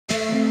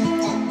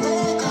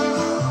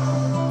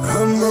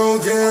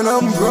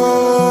I'm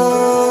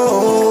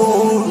broke.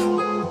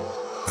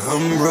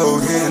 I'm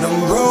broken, I'm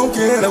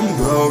broken, I'm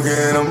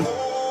broken, I'm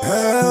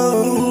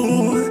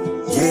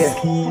hell, yeah.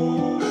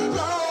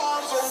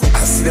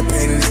 I see the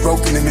pain in this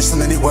broken and so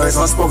many words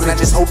unspoken. I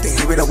just hope to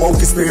hear it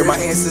awoken spirit. My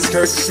ancestors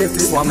curse shifted,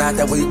 so I'm not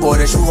that way boy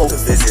that you hope to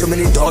visit. Too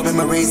many dark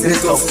memories in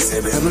this ghost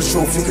exhibit. And the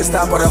truth you can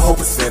stop all the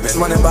hope is vivid.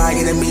 Running by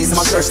enemies and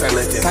my church not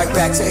lifted. Pack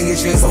back to Indian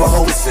dreams of a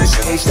hope is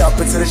vision. Caged up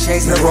into the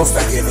chains and the ropes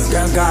not giving.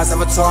 Young God's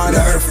avatar and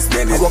the earth is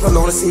bending. I walk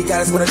alone to see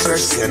God is when the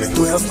church is in.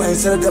 Through hell's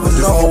flames to the devil's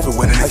no hope of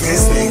winning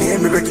against me.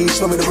 The mirror can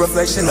show me the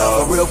reflection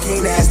of a real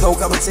king that has no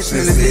competition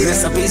in the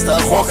demons. A beast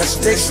of hard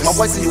contradiction. My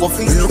voice and you will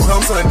feast the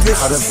crumbs on a dish.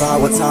 I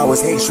devour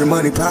towers, hatred,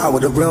 money, power.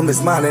 The realm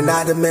is mine and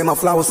I demand my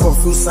flowers for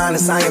fruit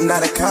silence. I am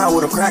not a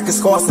coward. I'm cracking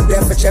scars to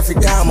death for Jeffrey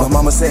Dahmer. My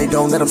mama say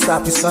don't let them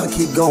stop you, son.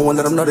 Keep going.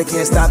 Let them know they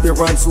can't stop you.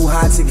 Run too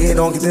high to get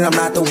on. Then I'm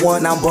not the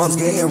one. I'm bums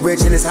getting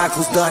rich and this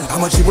haiku's done. How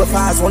much you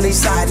replies on each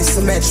side is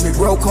symmetric.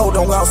 Real cold,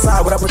 don't go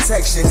outside without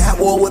protection. At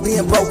war with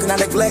being broken, I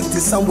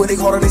neglected. Some with it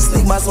harder than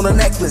sleep miles on a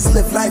necklace.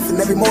 Live life and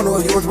every moment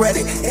of you regret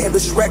it.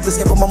 Ambition reckless,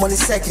 can't put my money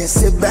second.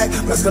 Sit back,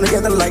 let's go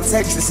together like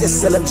Tetris.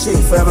 It's LFG,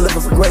 forever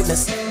living for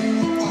greatness.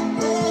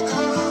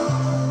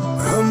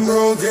 I'm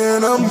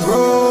broken, I'm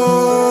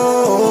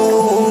broke.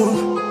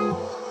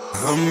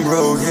 I'm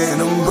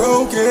broken, I'm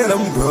broken,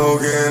 I'm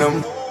broken,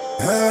 I'm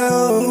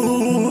hell,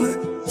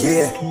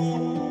 yeah.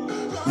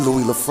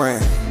 LuWi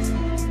LaFran.